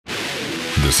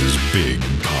This is Big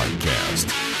Podcast.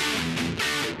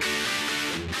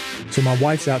 So my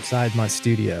wife's outside my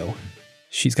studio.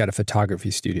 She's got a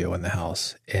photography studio in the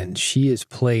house, and she is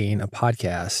playing a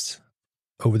podcast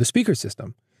over the speaker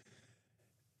system.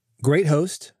 Great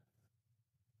host.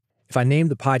 If I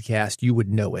named the podcast, you would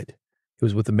know it. It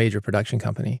was with a major production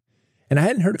company. And I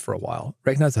hadn't heard it for a while.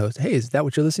 Recognized the host. Hey, is that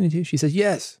what you're listening to? She says,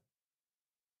 yes.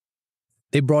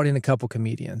 They brought in a couple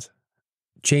comedians,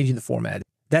 changing the format.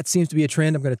 That seems to be a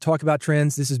trend. I'm going to talk about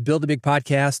trends. This is Build a Big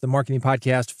Podcast, the marketing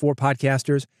podcast for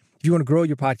podcasters. If you want to grow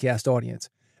your podcast audience,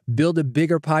 build a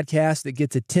bigger podcast that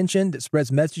gets attention, that spreads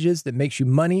messages, that makes you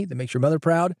money, that makes your mother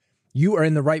proud, you are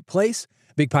in the right place.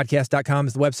 BigPodcast.com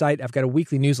is the website. I've got a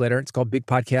weekly newsletter. It's called Big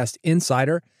Podcast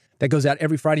Insider. That goes out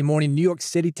every Friday morning, New York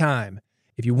City time.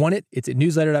 If you want it, it's at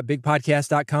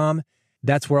newsletter.bigpodcast.com.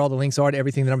 That's where all the links are to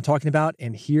everything that I'm talking about.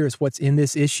 And here's what's in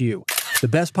this issue. The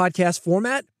best podcast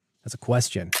format? That's a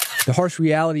question. The harsh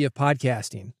reality of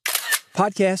podcasting.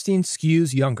 Podcasting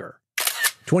skews younger.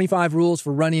 25 rules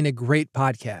for running a great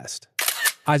podcast.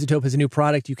 Isotope has a new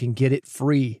product. You can get it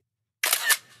free.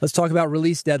 Let's talk about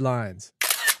release deadlines.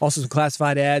 Also some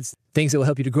classified ads, things that will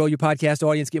help you to grow your podcast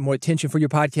audience, get more attention for your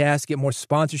podcast, get more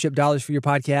sponsorship dollars for your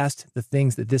podcast, the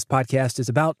things that this podcast is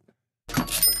about.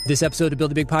 This episode of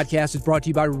Build a Big Podcast is brought to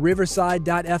you by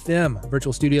Riverside.fm, a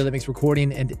virtual studio that makes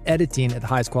recording and editing at the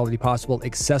highest quality possible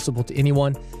accessible to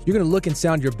anyone. You're going to look and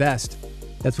sound your best.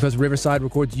 That's because Riverside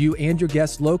records you and your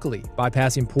guests locally,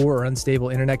 bypassing poor or unstable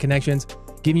internet connections,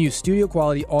 giving you studio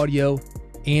quality audio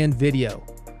and video.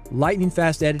 Lightning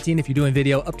fast editing if you're doing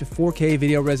video, up to 4K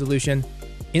video resolution,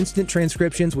 instant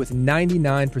transcriptions with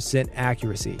 99%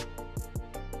 accuracy.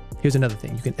 Here's another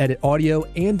thing. You can edit audio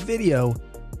and video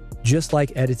just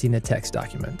like editing a text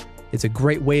document. It's a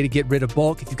great way to get rid of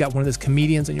bulk. If you've got one of those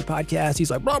comedians on your podcast,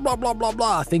 he's like, blah, blah, blah, blah,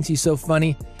 blah, thinks he's so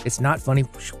funny. It's not funny.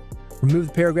 Remove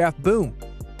the paragraph, boom.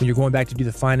 When you're going back to do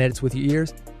the fine edits with your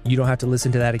ears, you don't have to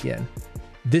listen to that again.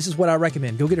 This is what I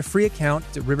recommend. Go get a free account.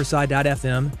 It's at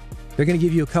riverside.fm. They're going to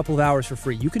give you a couple of hours for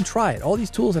free. You can try it. All these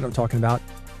tools that I'm talking about,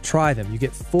 try them. You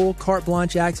get full carte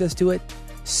blanche access to it.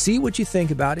 See what you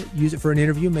think about it. Use it for an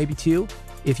interview, maybe two.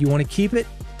 If you want to keep it,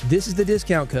 this is the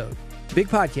discount code. Big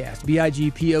Podcast,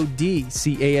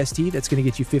 BIGPODCAST. That's going to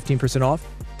get you 15% off.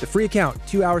 The free account,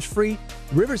 2 hours free.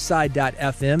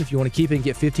 Riverside.fm. If you want to keep it and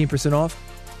get 15% off.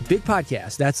 Big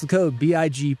Podcast. That's the code,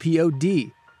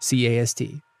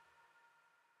 BIGPODCAST.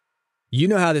 You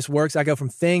know how this works. I go from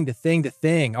thing to thing to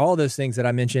thing. All those things that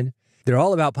I mentioned, they're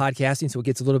all about podcasting, so it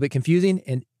gets a little bit confusing.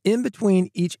 And in between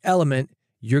each element,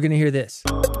 you're going to hear this.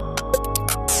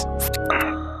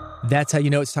 That's how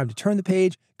you know it's time to turn the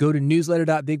page. Go to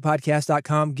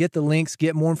newsletter.bigpodcast.com, get the links,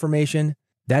 get more information.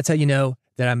 That's how you know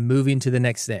that I'm moving to the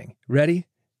next thing. Ready?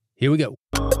 Here we go.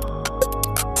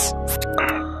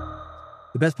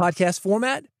 The best podcast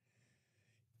format?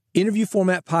 Interview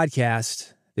format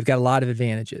podcast. They've got a lot of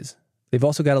advantages. They've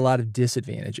also got a lot of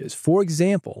disadvantages. For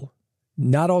example,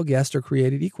 not all guests are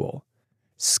created equal.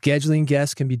 Scheduling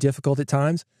guests can be difficult at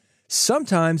times.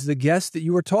 Sometimes the guests that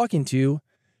you are talking to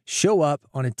show up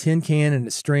on a tin can and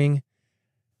a string,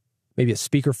 maybe a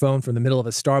speakerphone from the middle of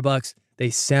a Starbucks. They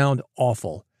sound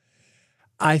awful.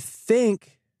 I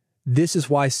think this is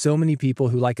why so many people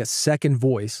who like a second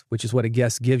voice, which is what a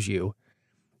guest gives you,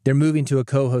 they're moving to a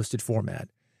co-hosted format.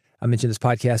 I mentioned this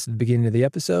podcast at the beginning of the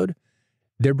episode.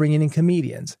 They're bringing in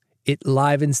comedians. It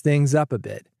livens things up a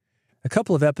bit. A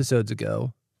couple of episodes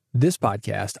ago, this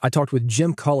podcast, I talked with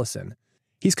Jim Collison.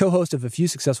 He's co-host of a few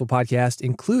successful podcasts,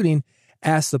 including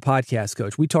Ask the Podcast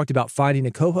Coach. We talked about finding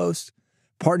a co-host,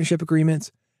 partnership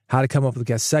agreements, how to come up with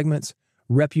guest segments,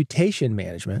 reputation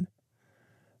management.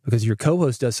 Because if your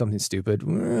co-host does something stupid,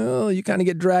 well, you kind of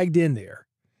get dragged in there.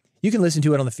 You can listen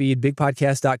to it on the feed,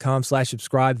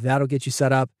 bigpodcast.com/subscribe. That'll get you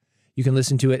set up. You can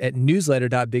listen to it at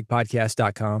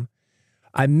newsletter.bigpodcast.com.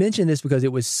 I mentioned this because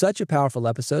it was such a powerful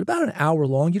episode, about an hour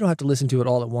long. You don't have to listen to it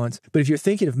all at once. But if you're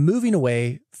thinking of moving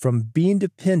away from being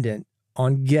dependent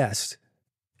on guests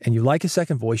and you like a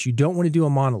second voice, you don't want to do a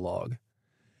monologue,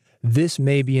 this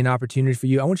may be an opportunity for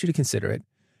you. I want you to consider it.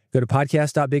 Go to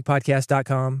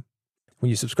podcast.bigpodcast.com. When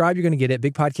you subscribe, you're going to get it.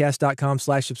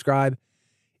 bigpodcast.com/subscribe.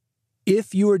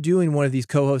 If you are doing one of these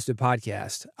co-hosted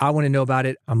podcasts, I want to know about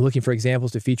it. I'm looking for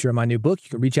examples to feature in my new book. You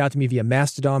can reach out to me via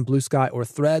Mastodon, Blue Sky, or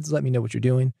Threads. Let me know what you're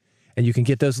doing. And you can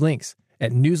get those links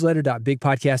at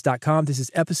newsletter.bigpodcast.com. This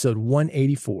is episode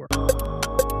 184.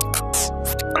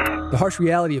 The harsh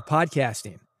reality of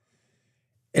podcasting.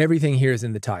 Everything here is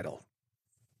in the title.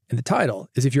 And the title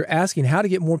is, if you're asking how to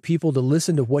get more people to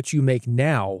listen to what you make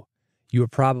now, you are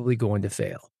probably going to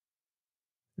fail.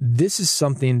 This is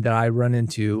something that I run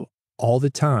into all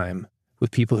the time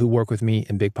with people who work with me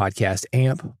in Big Podcast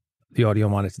AMP, the audio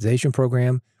monetization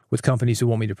program, with companies who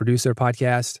want me to produce their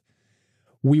podcast.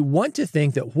 We want to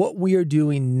think that what we are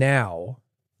doing now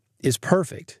is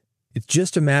perfect. It's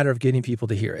just a matter of getting people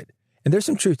to hear it. And there's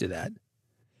some truth to that.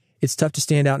 It's tough to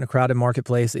stand out in a crowded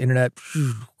marketplace. The internet,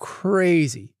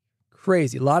 crazy,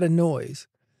 a lot of noise.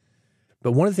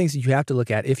 But one of the things that you have to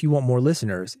look at if you want more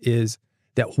listeners is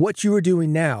that what you are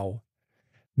doing now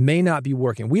may not be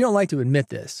working. We don't like to admit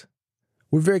this.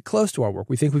 We're very close to our work.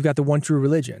 We think we've got the one true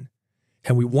religion.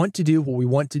 And we want to do what we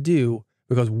want to do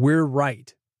because we're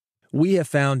right. We have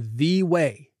found the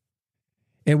way.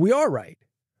 And we are right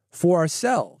for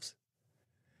ourselves.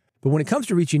 But when it comes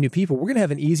to reaching new people, we're going to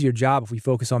have an easier job if we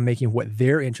focus on making what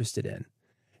they're interested in,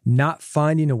 not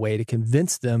finding a way to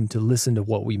convince them to listen to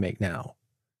what we make now.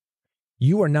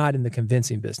 You are not in the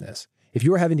convincing business. If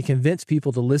you're having to convince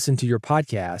people to listen to your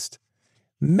podcast,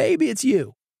 maybe it's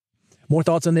you. More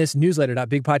thoughts on this,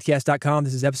 newsletter.bigpodcast.com.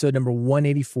 This is episode number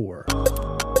 184.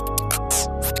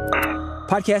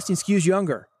 Podcasting skews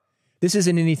younger. This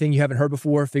isn't anything you haven't heard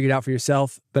before, figured out for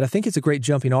yourself, but I think it's a great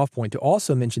jumping off point to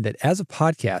also mention that as a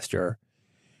podcaster,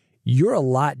 you're a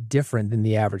lot different than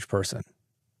the average person.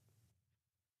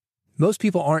 Most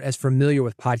people aren't as familiar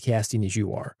with podcasting as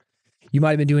you are. You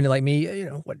might have been doing it like me,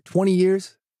 20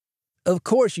 years? Of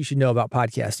course you should know about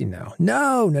podcasting now.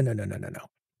 No.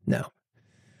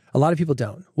 A lot of people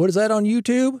don't. What is that on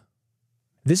YouTube?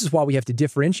 This is why we have to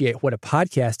differentiate what a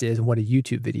podcast is and what a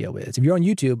YouTube video is. If you're on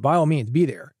YouTube, by all means, be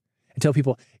there and tell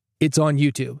people it's on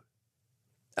YouTube.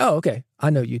 Oh, okay. I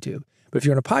know YouTube. But if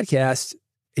you're on a podcast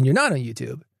and you're not on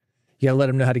YouTube, you got to let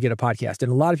them know how to get a podcast. And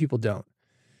a lot of people don't.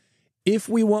 If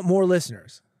we want more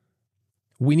listeners,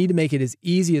 we need to make it as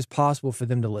easy as possible for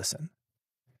them to listen.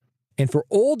 And for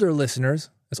older listeners,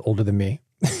 that's older than me,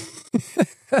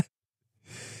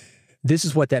 this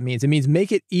is what that means. It means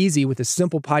make it easy with a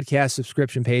simple podcast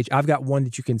subscription page. I've got one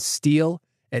that you can steal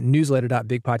at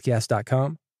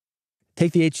newsletter.bigpodcast.com.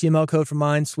 Take the HTML code from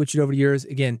mine, switch it over to yours.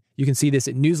 Again, you can see this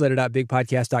at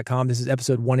newsletter.bigpodcast.com. This is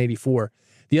episode 184.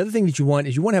 The other thing that you want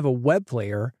is you want to have a web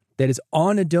player that is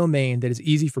on a domain that is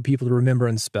easy for people to remember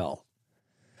and spell.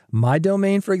 My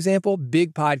domain, for example,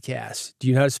 Big Podcast. Do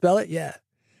you know how to spell it? Yeah.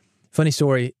 Funny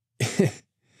story.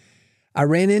 I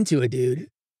ran into a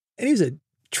dude, and he was a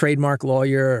trademark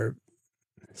lawyer or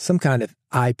some kind of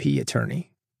IP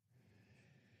attorney.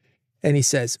 And he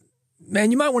says,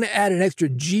 man, you might want to add an extra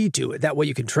G to it. That way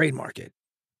you can trademark it.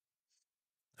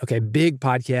 Okay, Big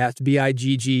Podcast,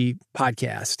 BIGG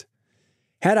podcast.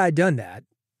 Had I done that,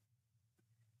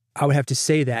 I would have to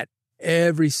say that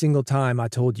every single time I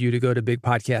told you to go to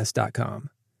bigpodcast.com.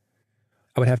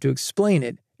 I would have to explain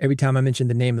it every time I mentioned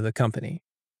the name of the company.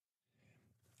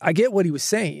 I get what he was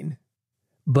saying,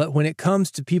 but when it comes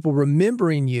to people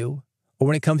remembering you, or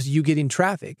when it comes to you getting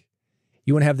traffic,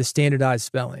 you want to have the standardized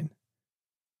spelling.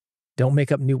 Don't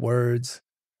make up new words.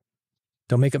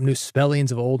 Don't make up new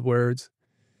spellings of old words.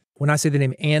 When I say the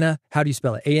name Anna, how do you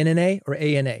spell it? A-N-N-A or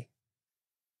A-N-A?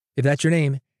 If that's your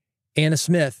name, Anna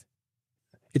Smith,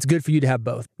 it's good for you to have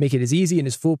both. Make it as easy and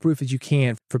as foolproof as you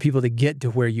can for people to get to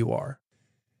where you are.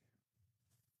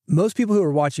 Most people who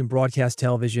are watching broadcast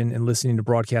television and listening to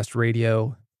broadcast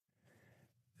radio,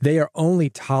 they are only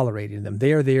tolerating them.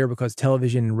 They are there because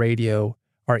television and radio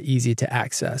are easy to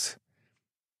access.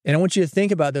 And I want you to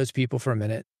think about those people for a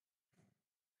minute.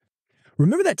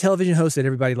 Remember that television host that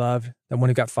everybody loved? That one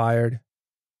who got fired?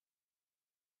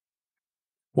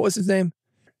 What was his name?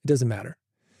 It doesn't matter.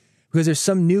 Because there's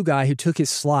some new guy who took his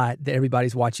slot that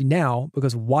everybody's watching now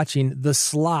because watching the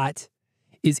slot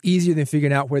is easier than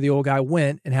figuring out where the old guy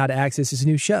went and how to access his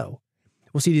new show.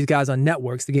 We'll see these guys on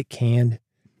networks that get canned.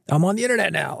 I'm on the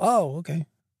internet now. Oh, okay.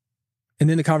 And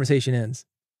then the conversation ends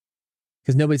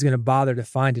because nobody's going to bother to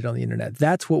find it on the internet.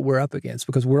 That's what we're up against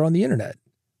because we're on the internet.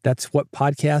 That's what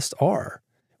podcasts are.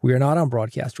 We are not on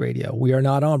broadcast radio. We are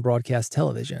not on broadcast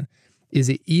television. Is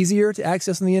it easier to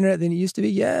access on the internet than it used to be?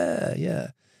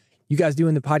 Yeah. You guys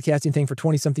doing the podcasting thing for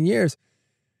 20-something years,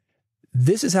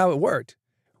 this is how it worked.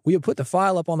 We would put the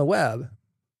file up on the web.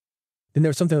 Then there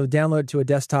was something that would download it to a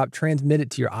desktop, transmit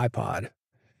it to your iPod.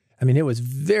 I mean, it was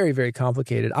very, very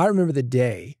complicated. I remember the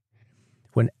day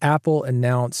when Apple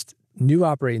announced new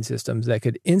operating systems that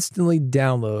could instantly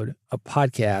download a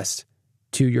podcast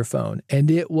to your phone.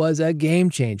 And it was a game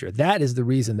changer. That is the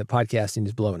reason that podcasting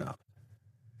is blown up.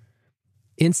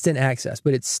 Instant access,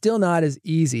 but it's still not as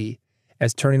easy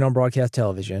as turning on broadcast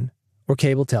television or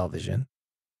cable television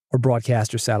or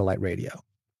broadcast or satellite radio.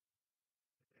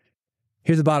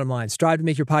 Here's the bottom line. Strive to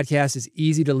make your podcast as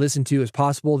easy to listen to as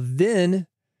possible. Then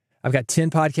I've got 10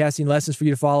 podcasting lessons for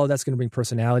you to follow. That's going to bring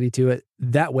personality to it.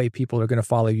 That way, people are going to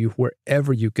follow you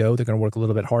wherever you go. They're going to work a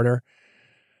little bit harder.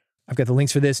 I've got the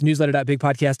links for this,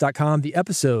 newsletter.bigpodcast.com, the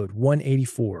episode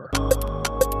 184.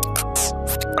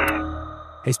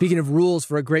 Hey, speaking of rules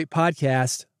for a great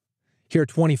podcast, here are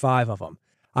 25 of them.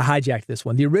 I hijacked this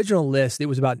one. The original list, it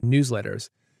was about newsletters,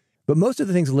 but most of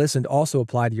the things listed also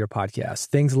apply to your podcast.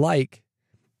 Things like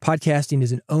podcasting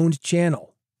is an owned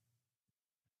channel.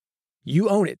 You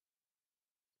own it.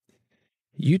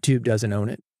 YouTube doesn't own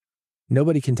it.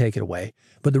 Nobody can take it away.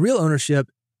 But the real ownership,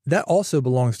 that also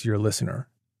belongs to your listener.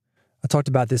 I talked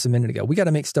about this a minute ago. We got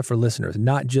to make stuff for listeners,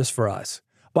 not just for us.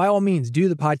 By all means, do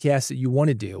the podcast that you want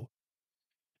to do.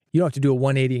 You don't have to do a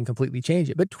 180 and completely change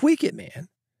it, but tweak it, man.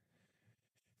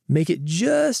 Make it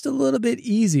just a little bit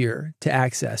easier to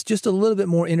access, just a little bit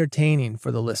more entertaining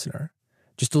for the listener,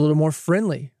 just a little more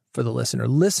friendly for the listener.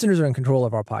 Listeners are in control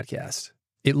of our podcast,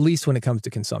 at least when it comes to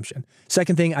consumption.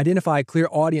 Second thing, identify a clear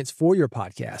audience for your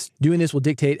podcast. Doing this will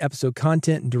dictate episode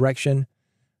content and direction,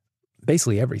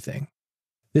 basically everything.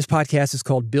 This podcast is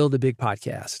called Build a Big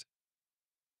Podcast.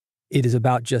 It is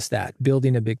about just that,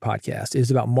 building a big podcast. It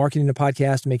is about marketing a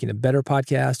podcast, making a better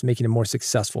podcast, making a more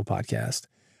successful podcast.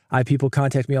 I have people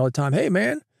contact me all the time. Hey,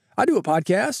 man, I do a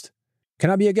podcast. Can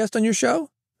I be a guest on your show?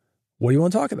 What do you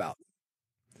want to talk about?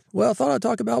 Well, I thought I'd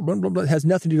talk about blah, blah, blah. It has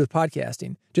nothing to do with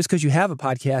podcasting. Just because you have a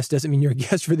podcast doesn't mean you're a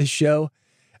guest for this show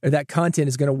or that content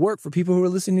is going to work for people who are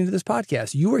listening to this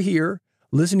podcast. You are here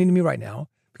listening to me right now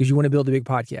because you want to build a big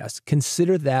podcast.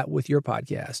 Consider that with your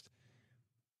podcast.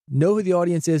 Know who the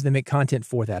audience is, then make content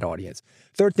for that audience.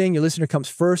 Third thing, your listener comes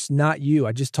first, not you.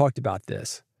 I just talked about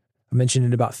this. I mentioned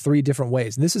it about 3 different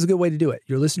ways, and this is a good way to do it.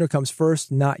 Your listener comes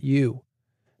first, not you.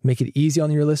 Make it easy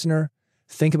on your listener.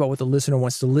 Think about what the listener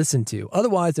wants to listen to.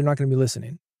 Otherwise, they're not going to be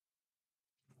listening.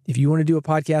 If you want to do a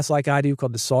podcast like I do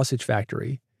called The Sausage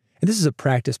Factory, and this is a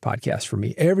practice podcast for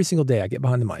me. Every single day I get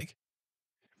behind the mic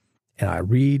and I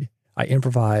read, I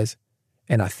improvise,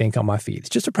 and I think on my feet. It's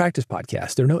just a practice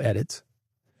podcast. There are no edits.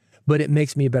 But it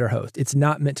makes me a better host. It's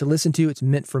not meant to listen to. It's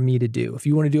meant for me to do. If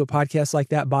you want to do a podcast like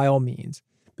that, by all means.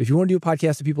 But if you want to do a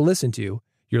podcast that people listen to,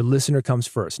 your listener comes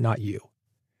first, not you.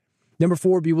 Number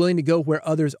 4, be willing to go where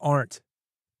others aren't.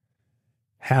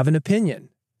 Have an opinion.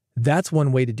 That's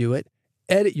one way to do it.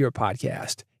 Edit your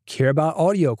podcast. Care about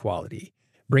audio quality.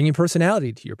 Bringing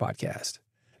personality to your podcast.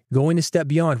 Going a step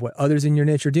beyond what others in your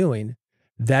niche are doing.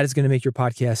 That is going to make your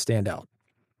podcast stand out.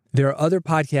 There are other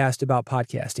podcasts about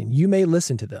podcasting. You may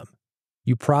listen to them.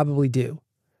 You probably do.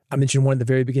 I mentioned one at the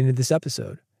very beginning of this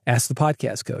episode. Ask the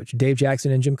Podcast Coach, Dave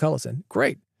Jackson and Jim Cullison.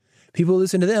 Great. People who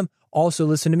listen to them also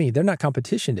listen to me. They're not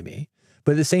competition to me.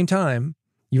 But at the same time,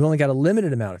 you've only got a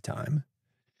limited amount of time.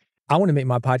 I want to make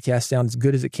my podcast sound as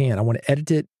good as it can. I want to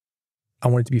edit it. I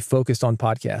want it to be focused on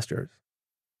podcasters.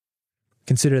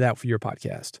 Consider that for your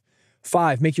podcast.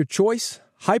 5, make your choice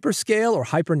hyperscale or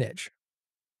hyper niche.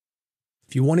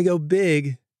 If you want to go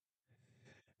big,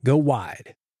 go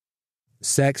wide.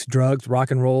 Sex, drugs, rock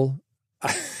and roll.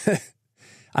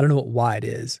 I don't know what wide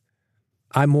is.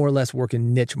 I more or less work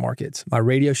in niche markets. My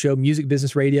radio show, Music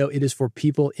Business Radio, it is for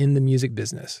people in the music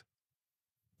business.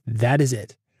 That is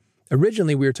it.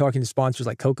 Originally, we were talking to sponsors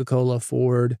like Coca-Cola,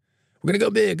 Ford. We're going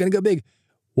to go big.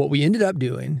 What we ended up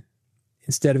doing,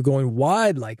 instead of going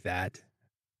wide like that,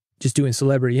 just doing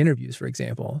celebrity interviews, for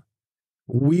example,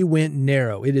 we went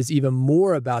narrow. It is even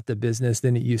more about the business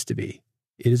than it used to be.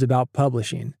 It is about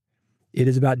publishing. It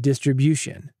is about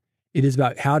distribution. It is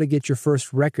about how to get your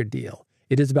first record deal.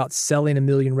 It is about selling 1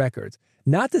 million records.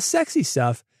 Not the sexy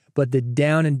stuff, but the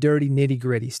down and dirty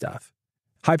nitty-gritty stuff.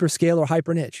 Hyperscale or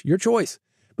hyper niche, your choice,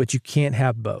 but you can't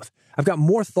have both. I've got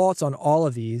more thoughts on all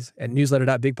of these at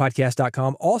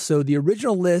newsletter.bigpodcast.com. Also, the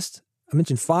original list, I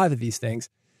mentioned 5 of these things.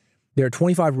 There are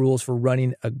 25 rules for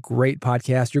running a great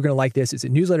podcast. You're going to like this. It's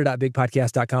at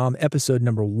newsletter.bigpodcast.com, episode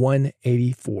number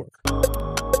 184.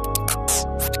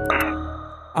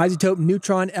 iZotope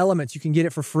Neutron Elements. You can get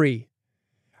it for free.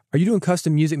 Are you doing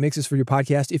custom music mixes for your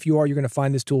podcast? If you are, you're going to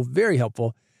find this tool very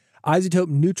helpful. iZotope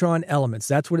Neutron Elements.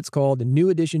 That's what it's called. The new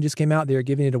edition just came out. They're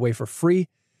giving it away for free.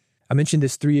 I mentioned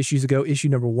this 3 issues ago, issue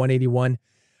number 181.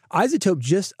 iZotope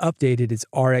just updated its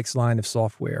RX line of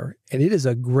software, and it is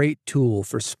a great tool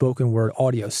for spoken word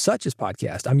audio, such as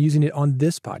podcast. I'm using it on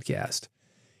this podcast.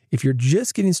 If you're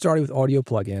just getting started with audio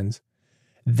plugins,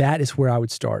 that is where I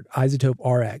would start, iZotope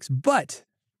RX. But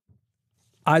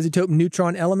iZotope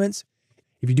Neutron Elements,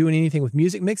 if you're doing anything with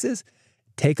music mixes,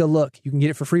 take a look. You can get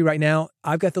it for free right now.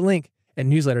 I've got the link at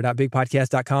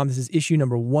newsletter.bigpodcast.com. This is issue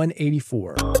number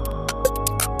 184.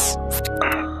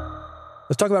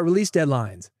 Let's talk about release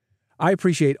deadlines. I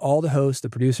appreciate all the hosts, the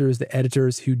producers, the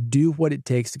editors who do what it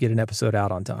takes to get an episode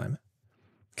out on time.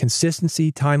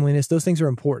 Consistency, timeliness, those things are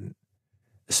important,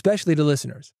 especially to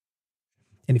listeners.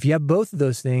 And if you have both of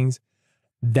those things,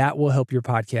 that will help your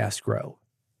podcast grow.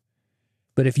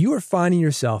 But if you are finding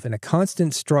yourself in a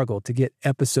constant struggle to get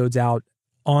episodes out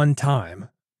on time,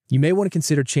 you may want to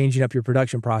consider changing up your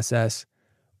production process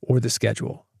or the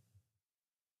schedule.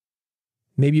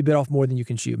 Maybe you bit off more than you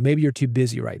can chew. Maybe you're too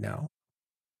busy right now.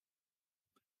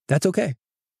 That's okay.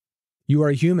 You are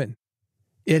a human.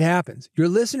 It happens. Your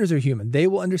listeners are human. They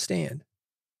will understand.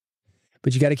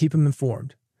 But you got to keep them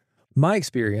informed. My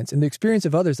experience, and the experience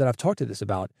of others that I've talked to this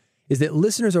about, is that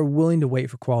listeners are willing to wait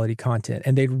for quality content,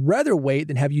 and they'd rather wait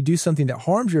than have you do something that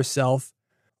harms yourself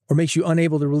or makes you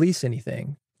unable to release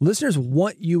anything. Listeners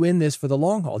want you in this for the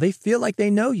long haul. They feel like they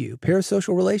know you.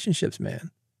 Parasocial relationships,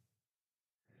 man.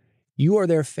 You are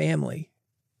their family,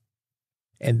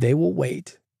 and they will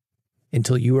wait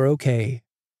until you are okay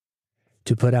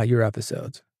to put out your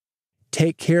episodes.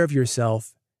 Take care of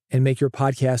yourself and make your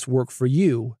podcast work for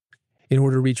you in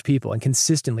order to reach people and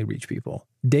consistently reach people.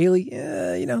 Daily,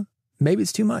 maybe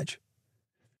it's too much.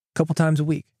 A couple times a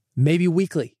week, maybe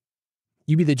weekly.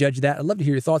 You be the judge of that. I'd love to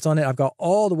hear your thoughts on it. I've got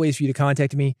all the ways for you to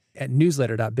contact me at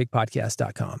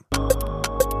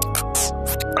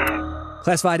newsletter.bigpodcast.com.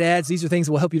 Classified ads, these are things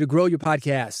that will help you to grow your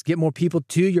podcast, get more people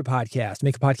to your podcast,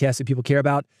 make a podcast that people care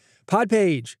about.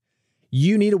 Podpage,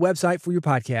 you need a website for your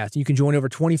podcast. You can join over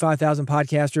 25,000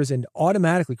 podcasters and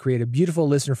automatically create a beautiful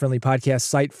listener-friendly podcast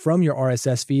site from your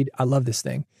RSS feed. I love this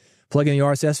thing. Plug in the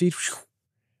RSS feed,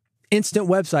 instant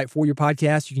website for your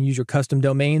podcast. You can use your custom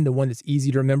domain, the one that's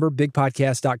easy to remember,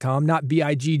 bigpodcast.com, not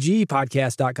BIGG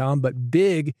podcast.com, but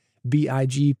big,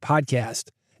 B-I-G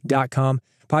podcast.com.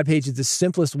 Podpage is the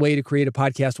simplest way to create a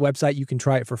podcast website. You can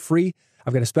try it for free.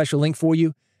 I've got a special link for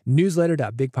you,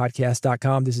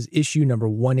 newsletter.bigpodcast.com. This is issue number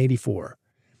 184.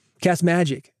 Cast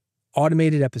Magic,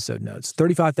 automated episode notes.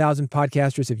 35,000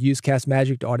 podcasters have used Cast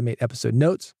Magic to automate episode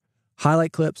notes,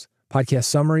 highlight clips, podcast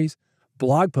summaries,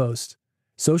 blog posts,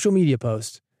 social media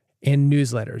posts, and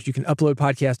newsletters. You can upload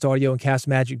podcast audio and Cast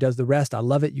Magic does the rest. I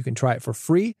love it. You can try it for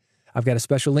free. I've got a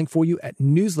special link for you at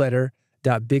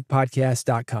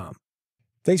newsletter.bigpodcast.com.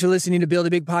 Thanks for listening to Build a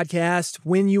Big Podcast.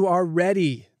 When you are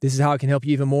ready, this is how it can help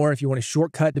you even more. If you want a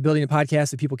shortcut to building a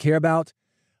podcast that people care about,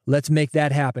 let's make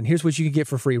that happen. Here's what you can get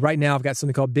for free. Right now, I've got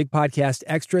something called Big Podcast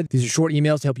Extra. These are short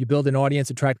emails to help you build an audience,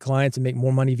 attract clients, and make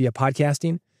more money via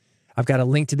podcasting. I've got a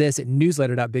link to this at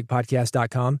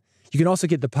newsletter.bigpodcast.com. You can also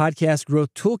get the Podcast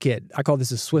Growth Toolkit. I call this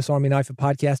a Swiss Army knife of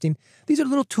podcasting. These are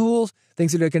little tools,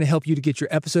 things that are going to help you to get your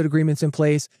episode agreements in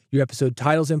place, your episode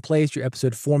titles in place, your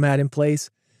episode format in place.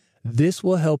 This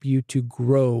will help you to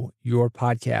grow your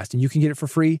podcast, and you can get it for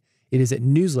free. It is at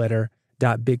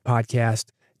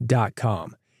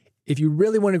newsletter.bigpodcast.com. If you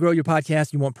really want to grow your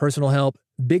podcast, you want personal help,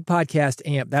 Big Podcast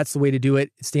AMP, that's the way to do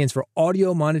it. It stands for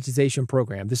Audio Monetization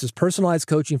Program. This is personalized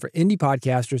coaching for indie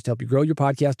podcasters to help you grow your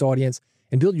podcast audience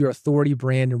and build your authority,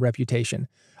 brand, and reputation.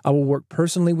 I will work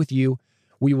personally with you.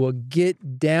 We will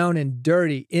get down and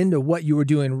dirty into what you were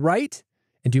doing right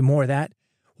and do more of that,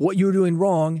 what you were doing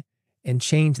wrong, and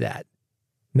change that.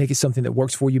 Make it something that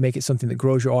works for you. Make it something that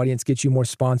grows your audience, gets you more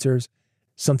sponsors,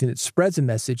 something that spreads a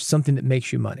message, something that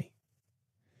makes you money.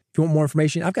 If you want more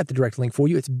information, I've got the direct link for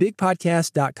you. It's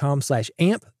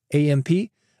bigpodcast.com/amp,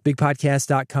 A-M-P,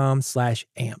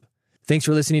 bigpodcast.com/amp. Thanks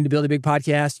for listening to Build a Big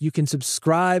Podcast. You can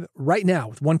subscribe right now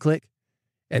with one click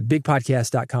at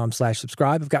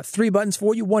bigpodcast.com/subscribe. I've got 3 buttons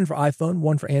for you, one for iPhone,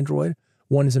 one for Android,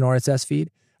 one is an RSS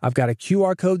feed. I've got a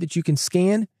QR code that you can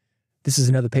scan. This is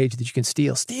another page that you can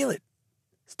steal. Steal it.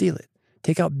 Steal it.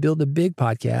 Take out Build a Big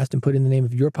Podcast and put in the name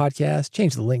of your podcast.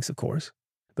 Change the links, of course.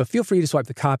 But feel free to swipe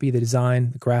the copy, the design,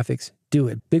 the graphics. Do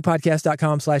it.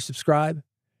 Bigpodcast.com/subscribe.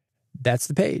 That's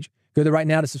the page. Go there right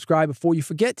now to subscribe before you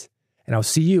forget. And I'll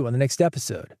see you on the next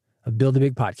episode of Build a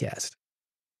Big Podcast.